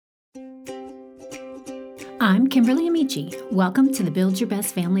I'm Kimberly Amici. Welcome to the Build Your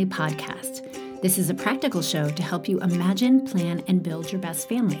Best Family podcast. This is a practical show to help you imagine, plan, and build your best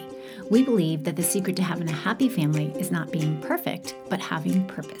family. We believe that the secret to having a happy family is not being perfect, but having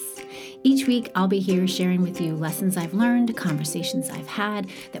purpose. Each week, I'll be here sharing with you lessons I've learned, conversations I've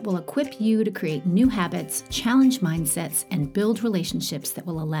had that will equip you to create new habits, challenge mindsets, and build relationships that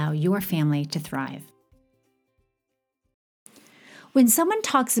will allow your family to thrive. When someone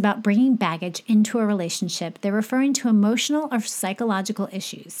talks about bringing baggage into a relationship, they're referring to emotional or psychological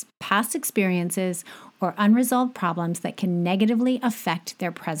issues, past experiences, or unresolved problems that can negatively affect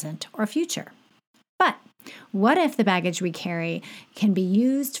their present or future. But what if the baggage we carry can be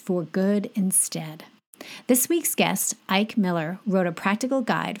used for good instead? This week's guest, Ike Miller, wrote a practical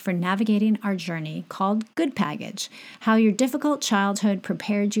guide for navigating our journey called Good Baggage: How Your Difficult Childhood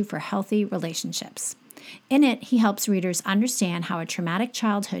Prepared You for Healthy Relationships. In it, he helps readers understand how a traumatic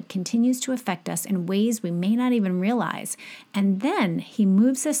childhood continues to affect us in ways we may not even realize, and then he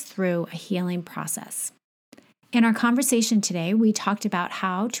moves us through a healing process. In our conversation today, we talked about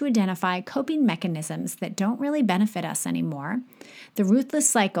how to identify coping mechanisms that don't really benefit us anymore, the ruthless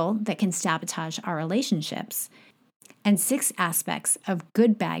cycle that can sabotage our relationships, and 6 aspects of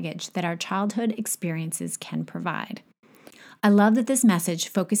good baggage that our childhood experiences can provide. I love that this message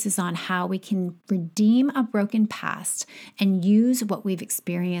focuses on how we can redeem a broken past and use what we've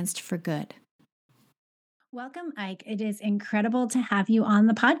experienced for good. Welcome, Ike. It is incredible to have you on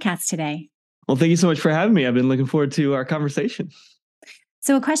the podcast today. Well, thank you so much for having me. I've been looking forward to our conversation.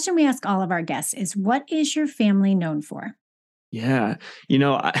 So a question we ask all of our guests is, what is your family known for? Yeah.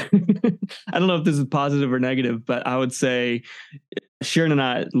 I don't know if this is positive or negative, but I would say Sharon and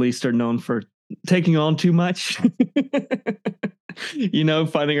I at least are known for taking on too much.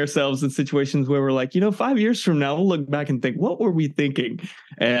 Finding ourselves in situations where we're like, 5 years from now, we'll look back and think, what were we thinking?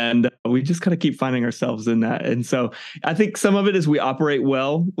 And we just kind of keep finding ourselves in that. And so I think some of it is we operate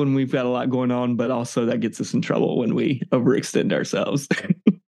well when we've got a lot going on, but also that gets us in trouble when we overextend ourselves.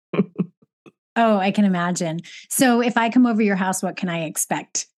 Oh, I can imagine. So if I come over your house, what can I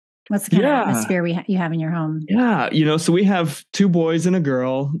expect? What's the kind of atmosphere you have in your home? Yeah. So we have 2 boys and a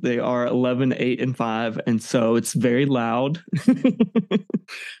girl. They are 11, 8, and 5. And so it's very loud.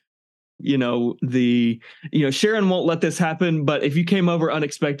 Sharon won't let this happen, but if you came over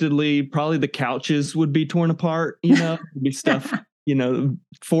unexpectedly, probably the couches would be torn apart, be stuff,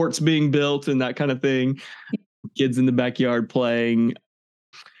 forts being built and that kind of thing. Kids in the backyard playing.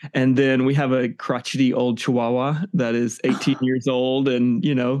 And then we have a crotchety old Chihuahua that is 18 years old and,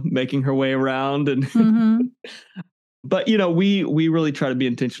 making her way around. And but, we really try to be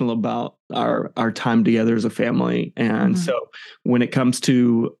intentional about our time together as a family. And so when it comes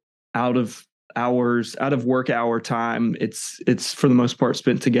to out of work hour time, it's for the most part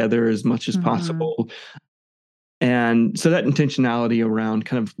spent together as much as possible. And so that intentionality around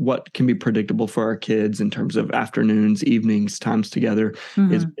kind of what can be predictable for our kids in terms of afternoons, evenings, times together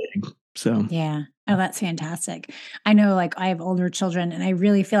is big. So, yeah. Oh, that's fantastic. I know, I have older children and I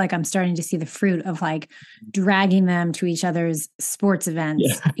really feel like I'm starting to see the fruit of dragging them to each other's sports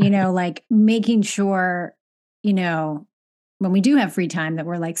events, making sure, when we do have free time that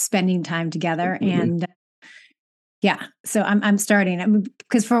we're spending time together. And yeah, so I'm starting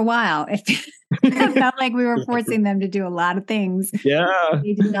because for a while it felt like we were forcing them to do a lot of things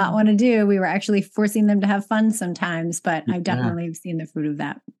they did not want to do. We were actually forcing them to have fun sometimes, but I definitely have seen the fruit of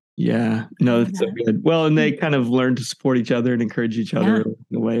that. Yeah, no, that's so good. Well, and they kind of learn to support each other and encourage each other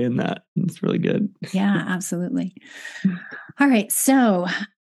in a way in that. It's really good. Yeah, absolutely. All right. So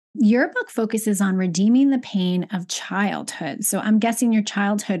your book focuses on redeeming the pain of childhood. So I'm guessing your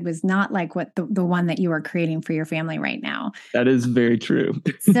childhood was not like what the one that you are creating for your family right now. That is very true.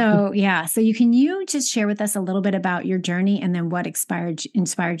 So can you just share with us a little bit about your journey and then what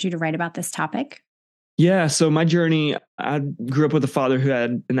inspired you to write about this topic? Yeah. So my journey, I grew up with a father who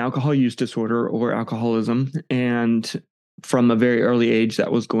had an alcohol use disorder or alcoholism. And from a very early age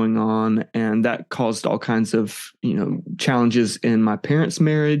that was going on. And that caused all kinds of, challenges in my parents'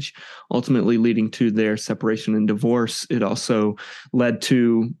 marriage, ultimately leading to their separation and divorce. It also led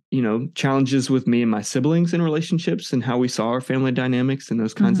to, challenges with me and my siblings in relationships and how we saw our family dynamics and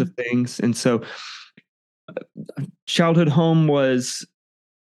those kinds of things. And so childhood home was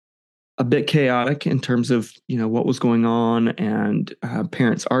a bit chaotic in terms of, what was going on and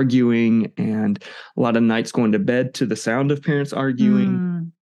parents arguing and a lot of nights going to bed to the sound of parents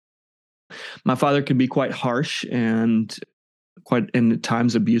arguing. My father can be quite harsh and at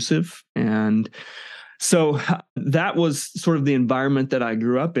times abusive. And so that was sort of the environment that I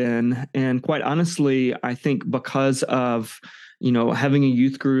grew up in. And quite honestly, I think because of having a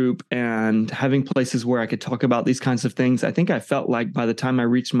youth group and having places where I could talk about these kinds of things, I think I felt like by the time I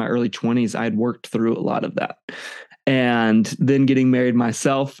reached my early 20s, I had worked through a lot of that. And then getting married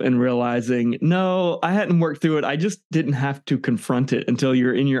myself and realizing, no, I hadn't worked through it. I just didn't have to confront it until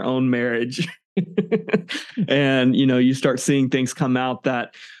you're in your own marriage. And, you start seeing things come out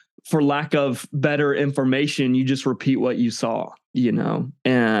that, for lack of better information, you just repeat what you saw,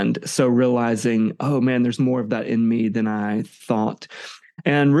 And so realizing, oh man, there's more of that in me than I thought.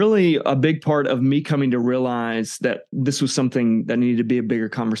 And really a big part of me coming to realize that this was something that needed to be a bigger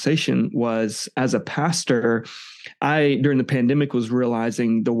conversation was, as a pastor, I, during the pandemic, was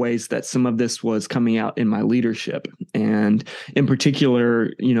realizing the ways that some of this was coming out in my leadership. And in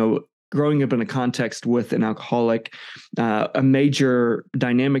particular, growing up in a context with an alcoholic, a major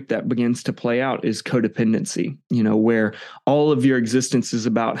dynamic that begins to play out is codependency, where all of your existence is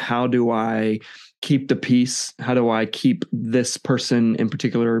about, how do I keep the peace? How do I keep this person, in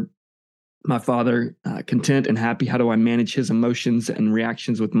particular, my father, content and happy? How do I manage his emotions and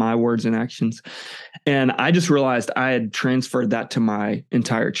reactions with my words and actions? And I just realized I had transferred that to my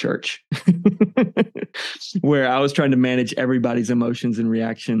entire church, where I was trying to manage everybody's emotions and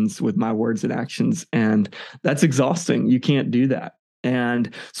reactions with my words and actions. And that's exhausting. You can't do that.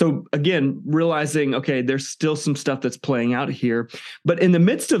 And so again, realizing, okay, there's still some stuff that's playing out here. But in the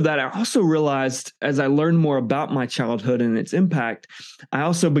midst of that, I also realized, as I learned more about my childhood and its impact, I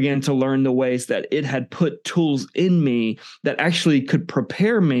also began to learn the ways that it had put tools in me that actually could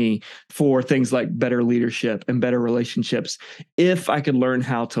prepare me for things like better leadership and better relationships, if I could learn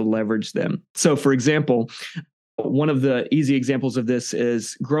how to leverage them. So for example, one of the easy examples of this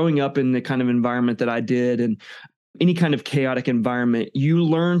is growing up in the kind of environment that I did, and any kind of chaotic environment, you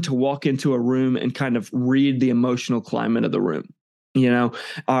learn to walk into a room and kind of read the emotional climate of the room.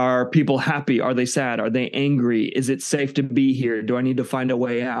 Are people happy? Are they sad? Are they angry? Is it safe to be here? Do I need to find a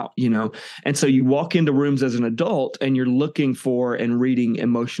way out? And so you walk into rooms as an adult and you're looking for and reading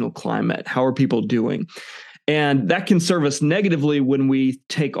emotional climate. How are people doing? And that can serve us negatively when we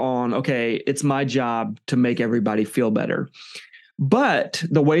take on, okay, it's my job to make everybody feel better. But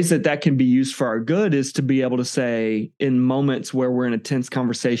the ways that can be used for our good is to be able to say, in moments where we're in a tense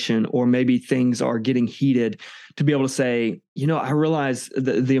conversation, or maybe things are getting heated, to be able to say, I realize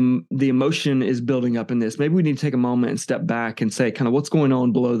the emotion is building up in this. Maybe we need to take a moment and step back and say, kind of, what's going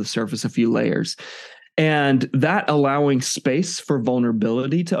on below the surface, a few layers. And that allowing space for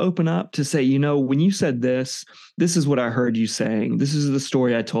vulnerability to open up, to say, when you said this is what I heard you saying. This is the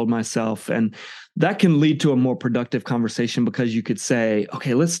story I told myself. And that can lead to a more productive conversation, because you could say,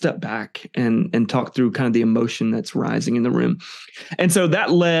 okay, let's step back and talk through kind of the emotion that's rising in the room. And so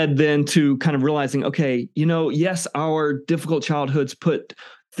that led then to kind of realizing, okay, yes, our difficult childhoods put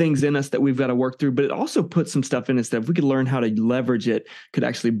things in us that we've got to work through, but it also puts some stuff in us that, if we could learn how to leverage it, could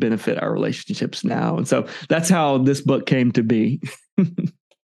actually benefit our relationships now. And so that's how this book came to be.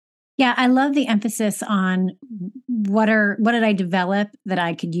 Yeah, I love the emphasis on what did I develop that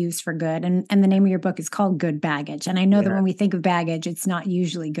I could use for good? And the name of your book is called Good Baggage. And I know that when we think of baggage, it's not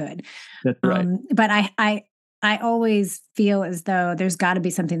usually good. That's right. But I always feel as though there's got to be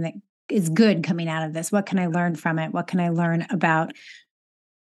something that is good coming out of this. What can I learn from it? What can I learn about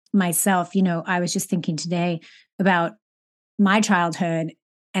myself? I was just thinking today about my childhood,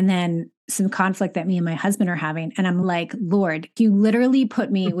 and then some conflict that me and my husband are having. And I'm like, Lord, you literally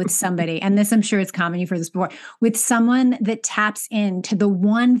put me with somebody, and this, I'm sure it's common, you've heard this before, with someone that taps into the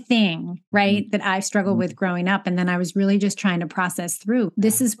one thing, right, that I struggled with growing up. And then I was really just trying to process through,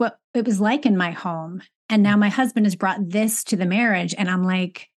 this is what it was like in my home. And now my husband has brought this to the marriage. And I'm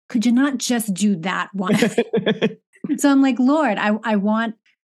like, could you not just do that one? So I'm like, Lord, I want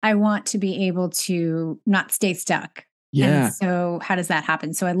to be able to not stay stuck. Yeah. And so how does that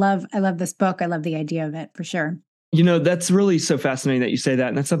happen? So I love this book. I love the idea of it, for sure. That's really so fascinating that you say that.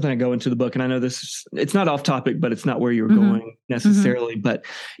 And that's something I go into the book. And I know it's not off topic, but it's not where you were going necessarily. But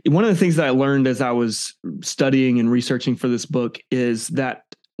one of the things that I learned as I was studying and researching for this book is that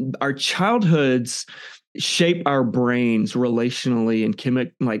our childhoods shape our brains relationally and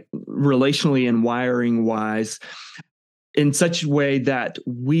relationally and wiring wise, in such a way that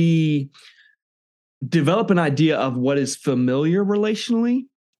we develop an idea of what is familiar relationally.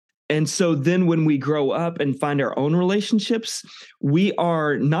 And so then when we grow up and find our own relationships, we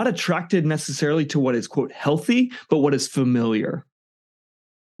are not attracted necessarily to what is, quote, healthy, but what is familiar.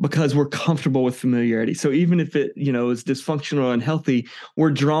 because we're comfortable with familiarity. So even if it, is dysfunctional or unhealthy,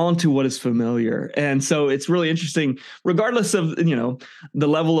 we're drawn to what is familiar. And so it's really interesting, regardless of, the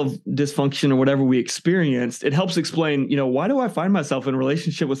level of dysfunction or whatever we experienced, it helps explain, why do I find myself in a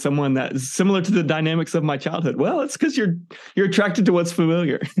relationship with someone that is similar to the dynamics of my childhood? Well, it's because you're attracted to what's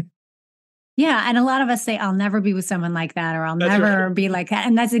familiar. Yeah. And a lot of us say, I'll never be with someone like that, or I'll That's never right. be like that.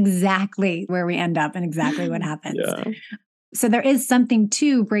 And that's exactly where we end up and exactly what happens. Yeah. So there is something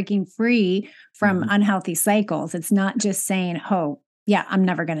to breaking free from Mhm. unhealthy cycles. It's not just saying, oh, yeah, I'm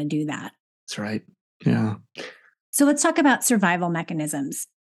never going to do that. That's right. Yeah. So let's talk about survival mechanisms.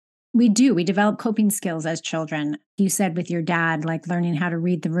 We develop coping skills as children. You said with your dad, like learning how to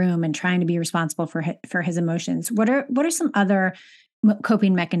read the room and trying to be responsible for his emotions. What are some other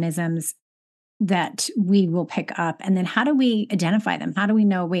coping mechanisms that we will pick up? And then how do we identify them? How do we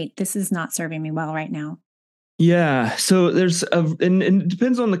know, wait, this is not serving me well right now? Yeah. So and it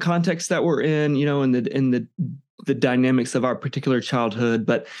depends on the context that we're in, and the dynamics of our particular childhood.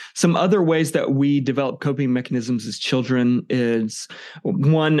 But some other ways that we develop coping mechanisms as children is,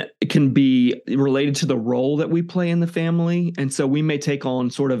 one, it can be related to the role that we play in the family. And so we may take on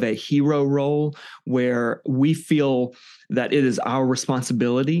sort of a hero role where we feel that it is our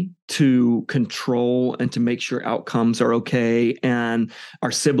responsibility to control and to make sure outcomes are okay and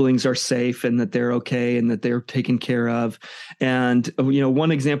our siblings are safe and that they're okay and that they're taken care of. And,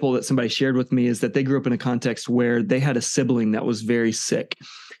 one example that somebody shared with me is that they grew up in a context where they had a sibling that was very sick.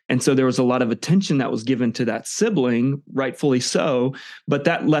 And so there was a lot of attention that was given to that sibling, rightfully so, but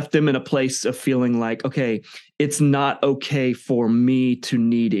that left them in a place of feeling like, okay, it's not okay for me to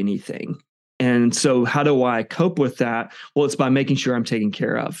need anything. And so how do I cope with that? Well, it's by making sure I'm taken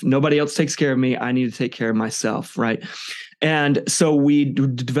care of. Nobody else takes care of me. I need to take care of myself, right? And so we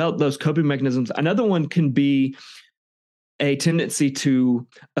develop those coping mechanisms. Another one can be a tendency to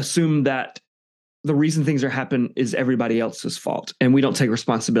assume that the reason things are happening is everybody else's fault, and we don't take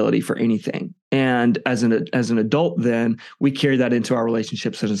responsibility for anything. And as an adult, then we carry that into our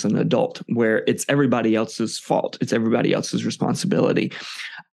relationships as an adult, where it's everybody else's fault. It's everybody else's responsibility.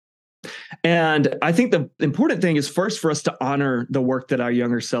 And I think the important thing is first for us to honor the work that our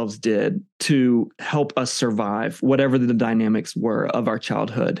younger selves did to help us survive whatever the dynamics were of our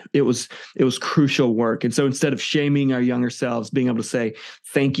childhood. It was crucial work. And so instead of shaming our younger selves, being able to say,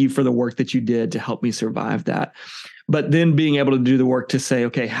 thank you for the work that you did to help me survive that. But then being able to do the work to say,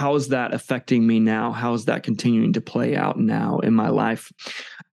 okay, how is that affecting me now? How is that continuing to play out now in my life?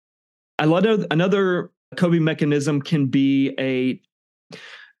 Another coping mechanism can be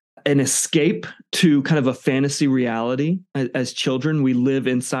an escape to kind of a fantasy reality. As children, we live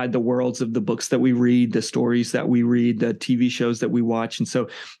inside the worlds of the books that we read, the stories that we read, the TV shows that we watch. And so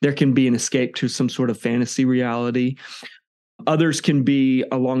there can be an escape to some sort of fantasy reality. Others can be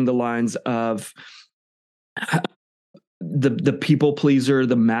along the lines of the people pleaser,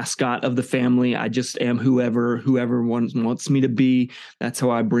 the mascot of the family. I just am whoever wants me to be. That's how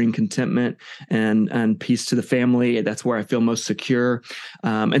I bring contentment and peace to the family. That's where I feel most secure.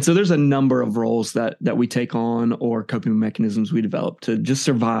 And so there's a number of roles that we take on or coping mechanisms we develop to just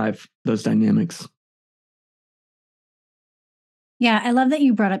survive those dynamics. Yeah, I love that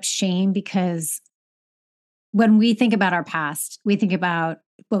you brought up shame, because when we think about our past, we think about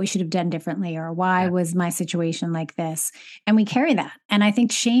what we should have done differently, or why was my situation like this? And we carry that. And I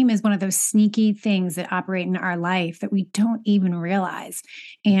think shame is one of those sneaky things that operate in our life that we don't even realize.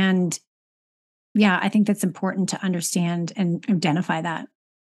 And yeah, I think that's important to understand and identify that.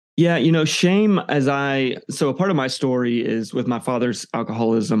 Yeah, shame so a part of my story is with my father's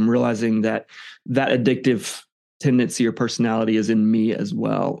alcoholism, realizing that addictive tendency or personality is in me as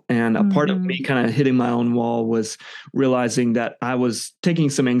well. And a part of me kind of hitting my own wall was realizing that I was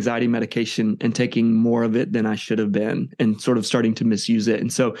taking some anxiety medication and taking more of it than I should have been, and sort of starting to misuse it.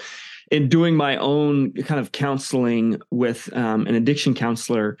 And so in doing my own kind of counseling with an addiction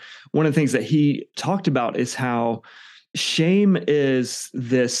counselor, one of the things that he talked about is how shame is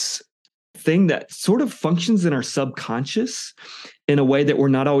this thing that sort of functions in our subconscious in a way that we're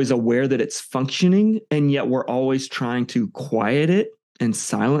not always aware that it's functioning, and yet we're always trying to quiet it and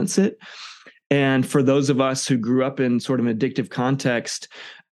silence it. And for those of us who grew up in sort of an addictive context,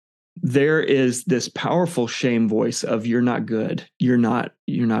 there is this powerful shame voice of you're not good, you're not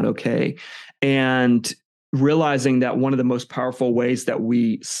okay. And realizing that one of the most powerful ways that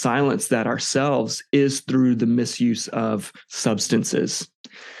we silence that ourselves is through the misuse of substances.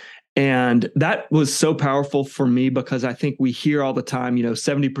 And that was so powerful for me, because I think we hear all the time,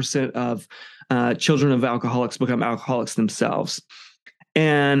 70% of children of alcoholics become alcoholics themselves.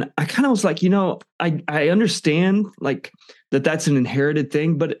 And I kind of was like, I understand, like, that that's an inherited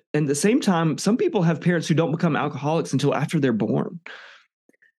thing. But at the same time, some people have parents who don't become alcoholics until after they're born.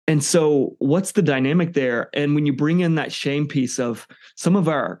 And so what's the dynamic there? And when you bring in that shame piece of some of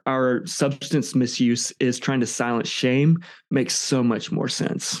our substance misuse is trying to silence shame, makes so much more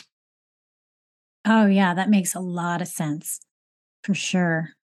sense. Oh yeah, that makes a lot of sense for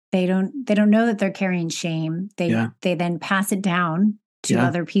sure. They don't know that they're carrying shame. They then pass it down to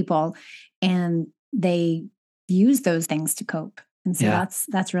other people, and they use those things to cope. And so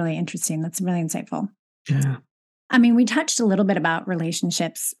that's really interesting. That's really insightful. Yeah. I mean, we touched a little bit about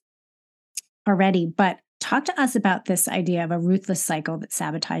relationships already, but talk to us about this idea of a ruthless cycle that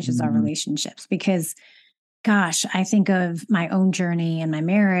sabotages our relationships, because gosh, I think of my own journey and my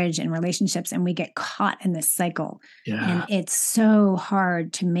marriage and relationships, and we get caught in this cycle. And it's so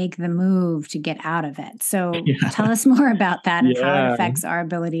hard to make the move to get out of it. So tell us more about that and how it affects our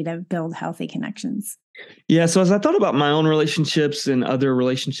ability to build healthy connections. Yeah. So as I thought about my own relationships and other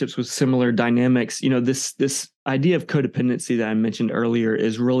relationships with similar dynamics, this idea of codependency that I mentioned earlier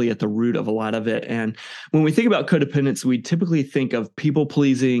is really at the root of a lot of it. And when we think about codependence, we typically think of people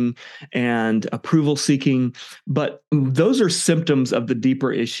pleasing and approval seeking, but those are symptoms of the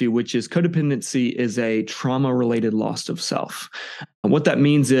deeper issue, which is codependency is a trauma-related loss of self. What that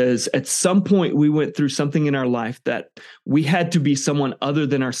means is at some point we went through something in our life that we had to be someone other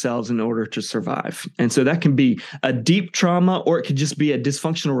than ourselves in order to survive. And so that can be a deep trauma, or it could just be a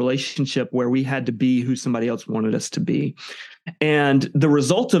dysfunctional relationship where we had to be who somebody else wanted us to be. And the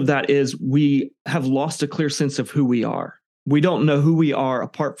result of that is we have lost a clear sense of who we are. We don't know who we are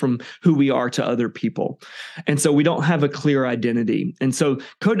apart from who we are to other people. And so we don't have a clear identity. And so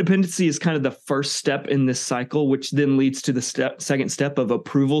codependency is kind of the first step in this cycle, which then leads to the second step of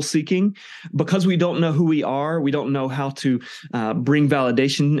approval seeking. Because we don't know who we are, we don't know how to bring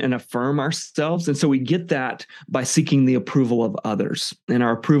validation and affirm ourselves. And so we get that by seeking the approval of others. And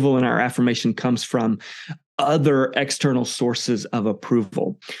our approval and our affirmation comes from other external sources of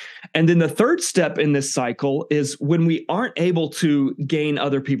approval. And then the third step in this cycle is when we aren't able to gain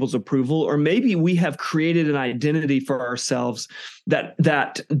other people's approval, or maybe we have created an identity for ourselves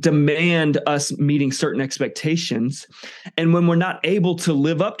that demand us meeting certain expectations. And when we're not able to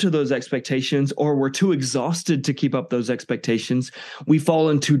live up to those expectations, or we're too exhausted to keep up those expectations, we fall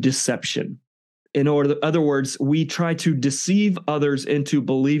into deception. In other words, we try to deceive others into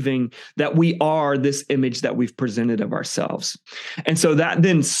believing that we are this image that we've presented of ourselves. And so that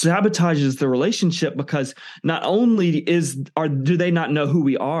then sabotages the relationship, because not only do they not know who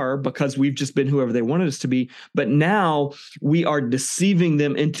we are because we've just been whoever they wanted us to be, but now we are deceiving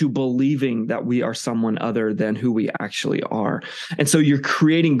them into believing that we are someone other than who we actually are. And so you're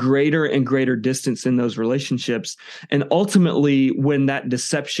creating greater and greater distance in those relationships. And ultimately, when that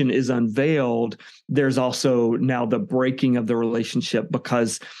deception is unveiled, there's also now the breaking of the relationship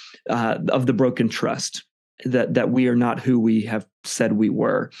because of the broken trust that we are not who we have said we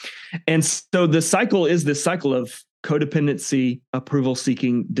were. And so the cycle is this cycle of codependency, approval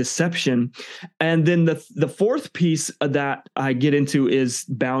seeking, deception. And then the fourth piece that I get into is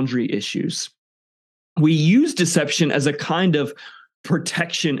boundary issues. We use deception as a kind of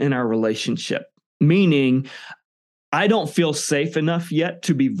protection in our relationship, meaning I don't feel safe enough yet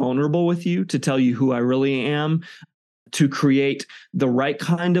to be vulnerable with you, to tell you who I really am, to create the right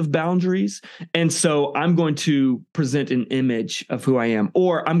kind of boundaries. And so I'm going to present an image of who I am,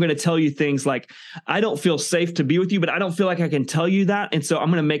 or I'm going to tell you things like, I don't feel safe to be with you, but I don't feel like I can tell you that. And so I'm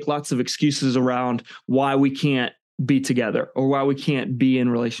going to make lots of excuses around why we can't be together or why we can't be in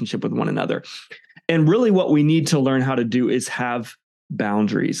relationship with one another. And really what we need to learn how to do is have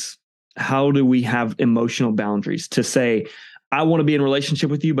boundaries. How do we have emotional boundaries to say, I want to be in a relationship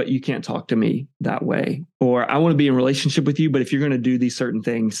with you, but you can't talk to me that way. Or I want to be in a relationship with you, but if you're going to do these certain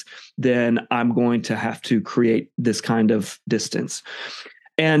things, then I'm going to have to create this kind of distance.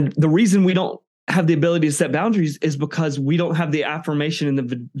 And the reason we don't have the ability to set boundaries is because we don't have the affirmation and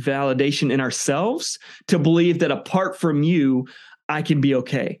the validation in ourselves to believe that apart from you, I can be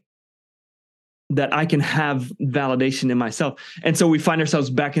okay, that I can have validation in myself. And so we find ourselves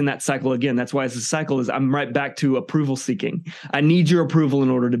back in that cycle again. That's why it's a cycle, is I'm right back to approval seeking. I need your approval in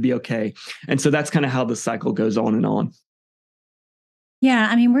order to be okay. And so that's kind of how the cycle goes on and on. Yeah.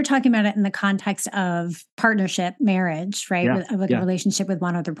 I mean, we're talking about it in the context of partnership, marriage, right? Yeah. With a relationship with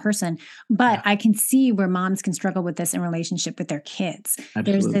one other person. But I can see where moms can struggle with this in relationship with their kids.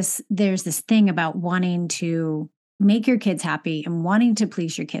 Absolutely. There's this thing about wanting to make your kids happy and wanting to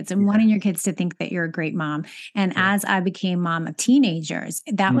please your kids and wanting your kids to think that you're a great mom. And as I became mom of teenagers,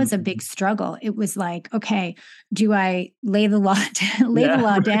 that was a big struggle. It was like, okay, do I lay the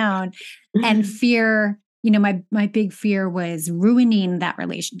law down and fear my big fear was ruining that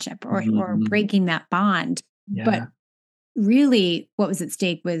relationship or Mhm. breaking that bond. But Yeah. really what was at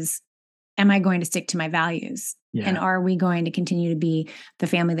stake was, am I going to stick to my values? And Yeah. are we going to continue to be the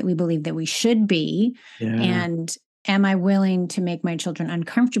family that we believe that we should be? Yeah. And am I willing to make my children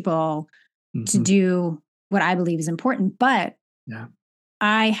uncomfortable to Mhm. do what I believe is important? But Yeah.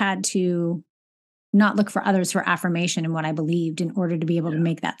 I had to not look for others for affirmation in what I believed in order to be able to Yeah.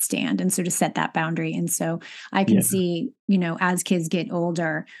 make that stand. And so to set that boundary. And so I can Yeah. see, as kids get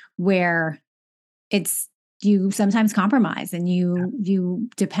older, where it's, you sometimes compromise and you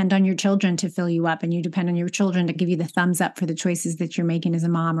depend on your children to fill you up, and you depend on your children to give you the thumbs up for the choices that you're making as a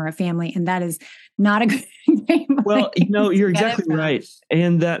mom or a family. And that is not a good Well, place you're to get it exactly from. right.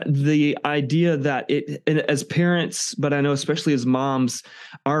 And that the idea that and as parents, but I know especially as moms,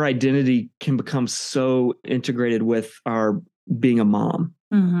 our identity can become so integrated with our being a mom.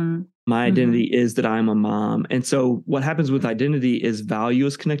 Mm-hmm. My Mm-hmm. identity is that I'm a mom. And so what happens with identity is value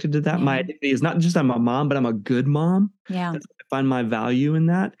is connected to that. Yeah. My identity is not just I'm a mom, but I'm a good mom. Yeah. I find my value in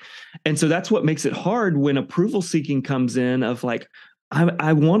that. And so that's what makes it hard when approval seeking comes in of like,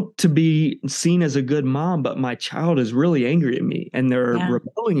 I want to be seen as a good mom, but my child is really angry at me and they're Yeah.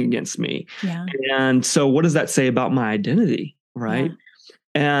 rebelling against me. Yeah. And so what does that say about my identity? Right. Yeah.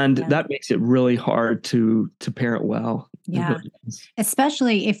 And Yeah. that makes it really hard to parent well. Yeah. Really is.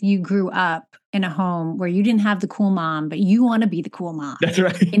 Especially if you grew up in a home where you didn't have the cool mom, but you want to be the cool mom. That's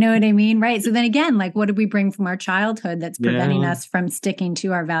right. You know what I mean? Right. So then again, like, what did we bring from our childhood that's preventing Yeah. us from sticking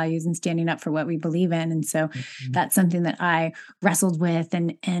to our values and standing up for what we believe in? And so that's something that I wrestled with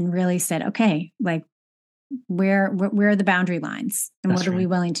and really said, okay, like, where are the boundary lines, and That's what are we right.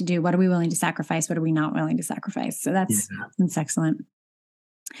 willing to do? What are we willing to sacrifice? What are we not willing to sacrifice? So that's excellent.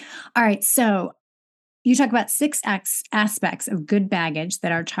 All right. So you talk about 6 aspects of good baggage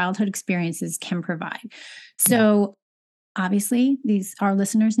that our childhood experiences can provide. So obviously, our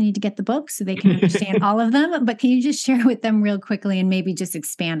listeners need to get the book so they can understand all of them. But can you just share with them real quickly and maybe just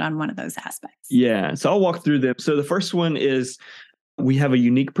expand on one of those aspects? Yeah. So I'll walk through them. So the first one is we have a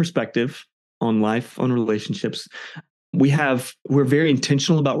unique perspective on life, on relationships. We're very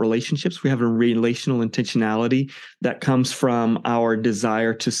intentional about relationships. We have a relational intentionality that comes from our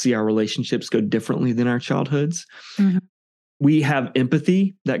desire to see our relationships go differently than our childhoods. Mm-hmm. We have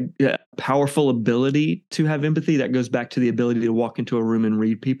empathy, that powerful ability to have empathy that goes back to the ability to walk into a room and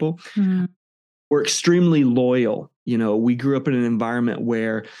read people. Mm-hmm. We're extremely loyal. We grew up in an environment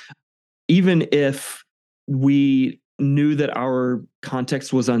where even if we knew that our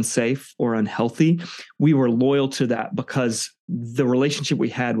context was unsafe or unhealthy, we were loyal to that because the relationship we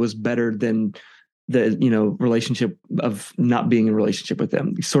had was better than the relationship of not being in a relationship with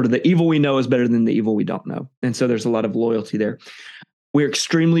them. Sort of the evil we know is better than the evil we don't know. And so there's a lot of loyalty there. We're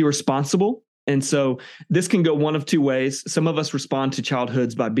extremely responsible. And so this can go one of two ways. Some of us respond to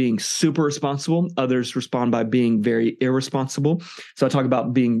childhoods by being super responsible. Others respond by being very irresponsible. So I talk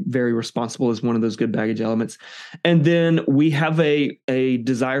about being very responsible as one of those good baggage elements. And then we have a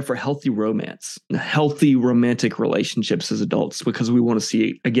desire for healthy romance, healthy romantic relationships as adults, because we want to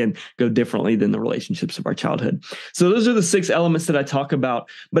see, again, go differently than the relationships of our childhood. So those are the 6 elements that I talk about.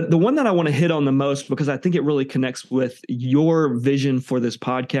 But the one that I want to hit on the most, because I think it really connects with your vision for this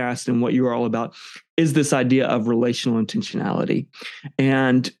podcast and what you are all about, is this idea of relational intentionality.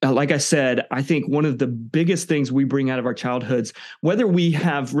 And like I said, I think one of the biggest things we bring out of our childhoods, whether we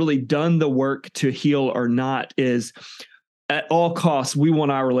have really done the work to heal or not, is at all costs, we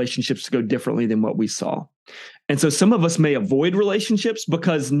want our relationships to go differently than what we saw. And so some of us may avoid relationships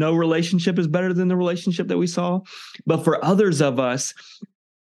because no relationship is better than the relationship that we saw. But for others of us,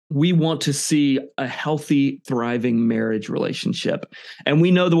 we want to see a healthy, thriving marriage relationship. And we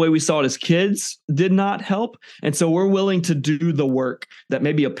know the way we saw it as kids did not help. And so we're willing to do the work that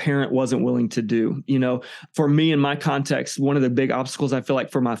maybe a parent wasn't willing to do. For me, in my context, one of the big obstacles I feel like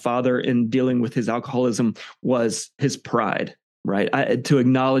for my father in dealing with his alcoholism was his pride. Right. To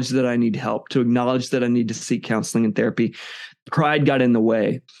acknowledge that I need help, to acknowledge that I need to seek counseling and therapy. Pride got in the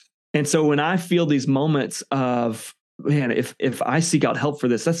way. And so when I feel these moments of, man, if I seek out help for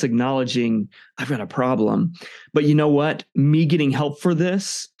this, that's acknowledging I've got a problem. But you know what? Me getting help for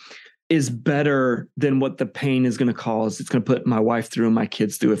this is better than what the pain is going to cause. It's going to put my wife through and my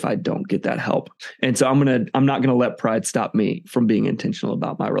kids through if I don't get that help. And so I'm not going to let pride stop me from being intentional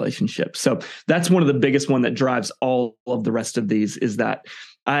about my relationship. So that's one of the biggest one that drives all of the rest of these, is that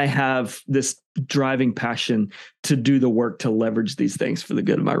I have this driving passion to do the work to leverage these things for the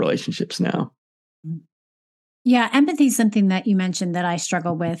good of my relationships now. Yeah, empathy is something that you mentioned that I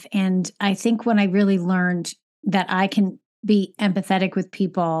struggle with. And I think when I really learned that I can be empathetic with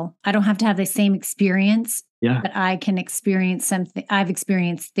people. I don't have to have the same experience, Yeah. but I can experience something. I've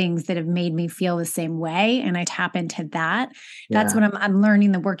experienced things that have made me feel the same way, and I tap into that. That's Yeah. what I'm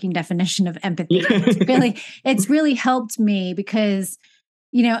learning the working definition of empathy. Yeah. It's really helped me because,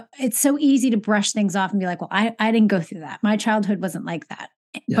 it's so easy to brush things off and be like, well, I didn't go through that. My childhood wasn't like that.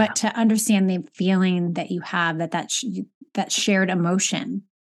 Yeah. But to understand the feeling that you have, that shared emotion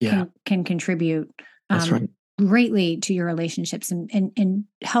can contribute That's right. greatly to your relationships and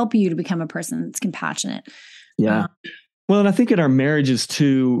help you to become a person that's compassionate. Yeah. Well, and I think in our marriages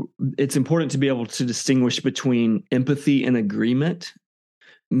too, it's important to be able to distinguish between empathy and agreement.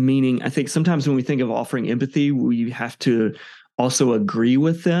 Meaning, I think sometimes when we think of offering empathy, we have to also agree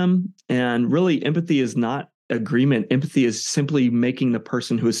with them. And really, empathy is not agreement. Empathy is simply making the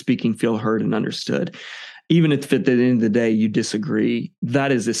person who is speaking feel heard and understood. Even if at the end of the day you disagree,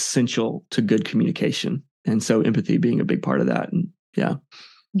 that is essential to good communication. And so empathy being a big part of that. And yeah.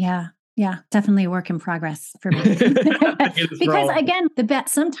 Yeah, definitely a work in progress for me. Because again,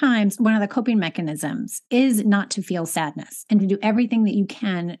 sometimes one of the coping mechanisms is not to feel sadness and to do everything that you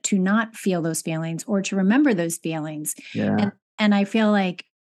can to not feel those feelings or to remember those feelings. Yeah. And I feel like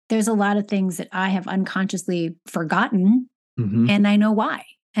there's a lot of things that I have unconsciously forgotten, and I know why.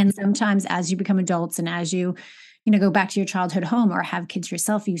 And sometimes as you become adults and as you go back to your childhood home or have kids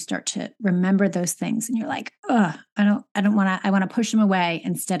yourself, you start to remember those things and you're like, I want to push them away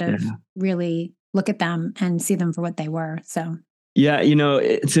instead of really look at them and see them for what they were. So yeah,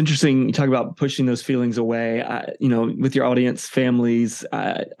 it's interesting. You talk about pushing those feelings away. With your audience, families,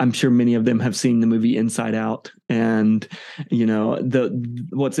 I'm sure many of them have seen the movie Inside Out. And,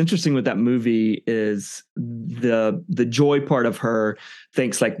 what's interesting with that movie is the joy part of her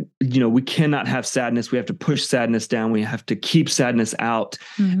thinks like, we cannot have sadness. We have to push sadness down. We have to keep sadness out.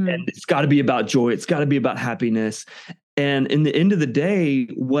 And it's got to be about joy. It's got to be about happiness. And in the end of the day,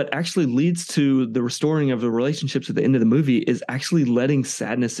 what actually leads to the restoring of the relationships at the end of the movie is actually letting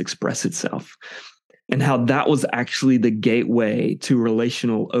sadness express itself, and how that was actually the gateway to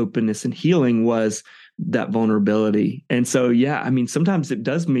relational openness and healing was that vulnerability. And so, yeah, I mean, sometimes it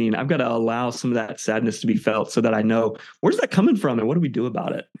does mean I've got to allow some of that sadness to be felt so that I know where's that coming from and what do we do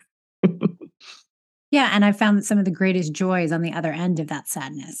about it? Yeah. And I found that some of the greatest joy is on the other end of that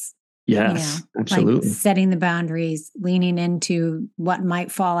sadness. Yes, absolutely. Like setting the boundaries, leaning into what might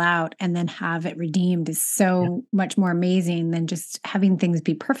fall out and then have it redeemed is so much more amazing than just having things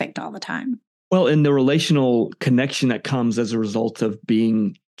be perfect all the time. Well, and the relational connection that comes as a result of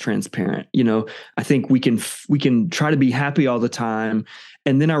being transparent. I think we can try to be happy all the time,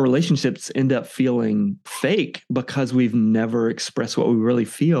 and then our relationships end up feeling fake because we've never expressed what we really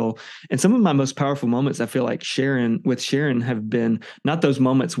feel. And some of my most powerful moments, I feel like Sharon have been not those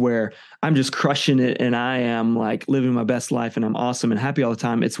moments where I'm just crushing it and I am like living my best life and I'm awesome and happy all the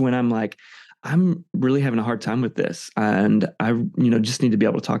time. It's when I'm like, I'm really having a hard time with this and I, just need to be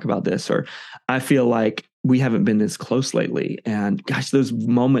able to talk about this, or I feel like we haven't been as close lately. And gosh, those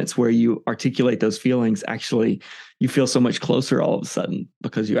moments where you articulate those feelings, actually, you feel so much closer all of a sudden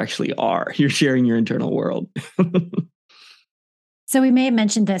because you actually you're sharing your internal world. So we may have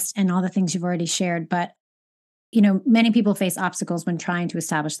mentioned this in all the things you've already shared, but many people face obstacles when trying to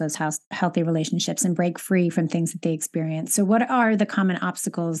establish those healthy relationships and break free from things that they experience. So what are the common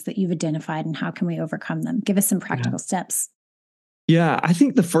obstacles that you've identified and how can we overcome them? Give us some practical steps. Yeah, I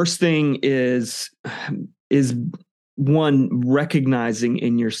think the first thing is one, recognizing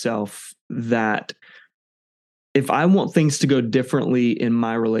in yourself that if I want things to go differently in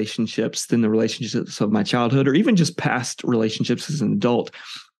my relationships than the relationships of my childhood or even just past relationships as an adult,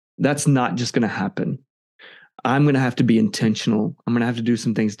 that's not just going to happen. I'm going to have to be intentional. I'm going to have to do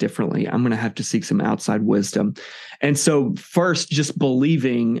some things differently. I'm going to have to seek some outside wisdom. And so first, just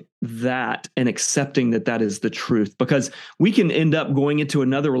believing that and accepting that that is the truth, because we can end up going into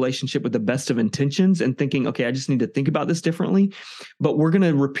another relationship with the best of intentions and thinking, okay, I just need to think about this differently. But we're going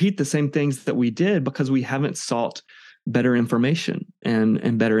to repeat the same things that we did because we haven't sought better information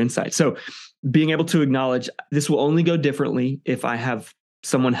and better insight. So being able to acknowledge this will only go differently if I have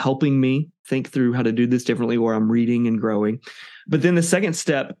someone helping me think through how to do this differently, or I'm reading and growing. But then the second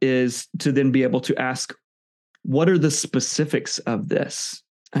step is to then be able to ask, what are the specifics of this?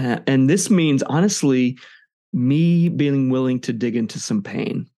 And this means, honestly, me being willing to dig into some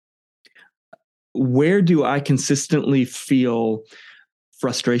pain. Where do I consistently feel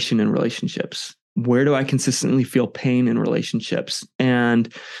frustration in relationships? Where do I consistently feel pain in relationships?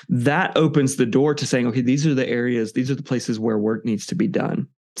 And that opens the door to saying, okay, these are the areas, these are the places where work needs to be done.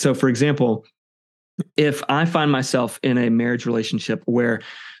 So for example, if I find myself in a marriage relationship where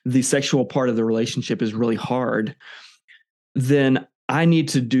the sexual part of the relationship is really hard, then I need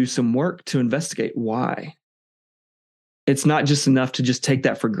to do some work to investigate why. It's not just enough to just take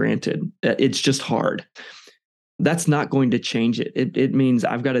that for granted. It's just hard. That's not going to change it. It means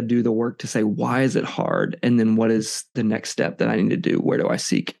I've got to do the work to say, why is it hard? And then what is the next step that I need to do? Where do I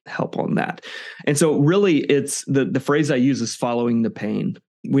seek help on that? And so really it's the phrase I use is following the pain.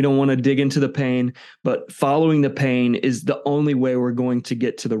 We don't want to dig into the pain, but following the pain is the only way we're going to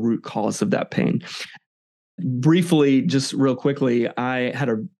get to the root cause of that pain. Briefly, just real quickly, I had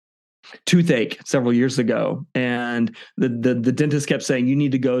a toothache several years ago, and the dentist kept saying, you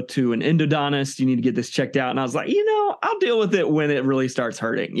need to go to an endodontist, you need to get this checked out. And I was like, I'll deal with it when it really starts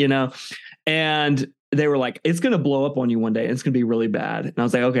hurting, and they were like, it's going to blow up on you one day. And it's going to be really bad. And I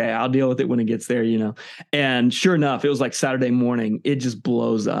was like, okay, I'll deal with it when it gets there, and sure enough, it was like Saturday morning, it just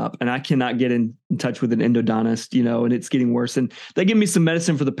blows up and I cannot get in touch with an endodontist, and it's getting worse. And they give me some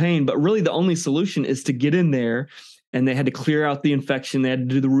medicine for the pain, but really the only solution is to get in there. And they had to clear out the infection. They had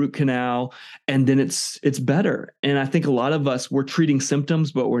to do the root canal, and then it's better. And I think a lot of us, we're treating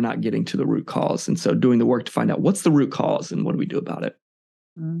symptoms, but we're not getting to the root cause. And so doing the work to find out what's the root cause and what do we do about it?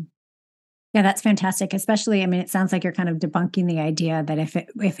 Mm. Yeah, that's fantastic. Especially, it sounds like you're kind of debunking the idea that if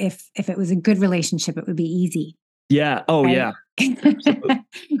it was a good relationship, it would be easy. Yeah. Oh, right? Yeah.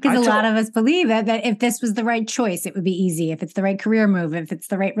 Because a lot of us believe that if this was the right choice, it would be easy. If it's the right career move, if it's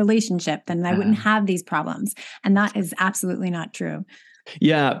the right relationship, then I wouldn't have these problems. And that is absolutely not true.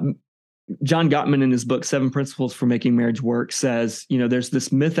 Yeah. John Gottman in his book, 7 Principles for Making Marriage Work, says, there's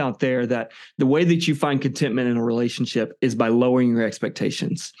this myth out there that the way that you find contentment in a relationship is by lowering your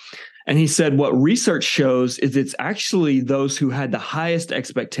expectations. And he said, what research shows is it's actually those who had the highest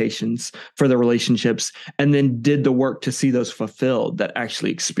expectations for their relationships and then did the work to see those fulfilled that actually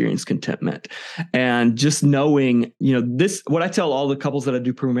experience contentment. And just knowing, what I tell all the couples that I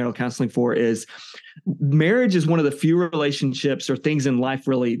do premarital counseling for is marriage is one of the few relationships or things in life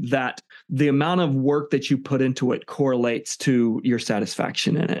really that the amount of work that you put into it correlates to your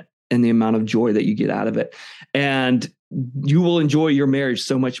satisfaction in it and the amount of joy that you get out of it. And you will enjoy your marriage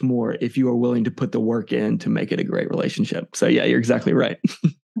so much more if you are willing to put the work in to make it a great relationship. So yeah, you're exactly right.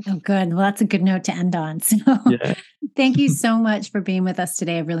 Oh, good. Well, that's a good note to end on. So Thank you so much for being with us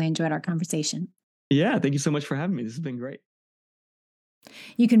today. I've really enjoyed our conversation. Yeah. Thank you so much for having me. This has been great.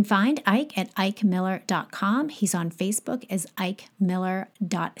 You can find Ike at ikemiller.com. He's on Facebook as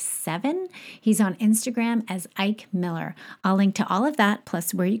ikemiller.7. He's on Instagram as Ike Miller. I'll link to all of that,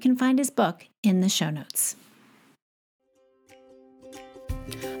 plus where you can find his book, in the show notes.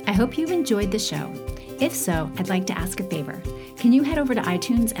 I hope you've enjoyed the show. If so, I'd like to ask a favor. Can you head over to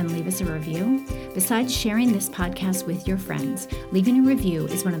iTunes and leave us a review? Besides sharing this podcast with your friends, leaving a review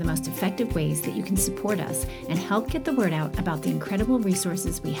is one of the most effective ways that you can support us and help get the word out about the incredible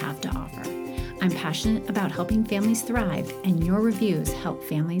resources we have to offer. I'm passionate about helping families thrive, and your reviews help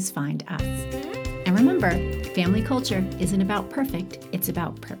families find us. And remember, family culture isn't about perfect, it's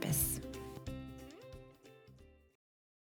about purpose.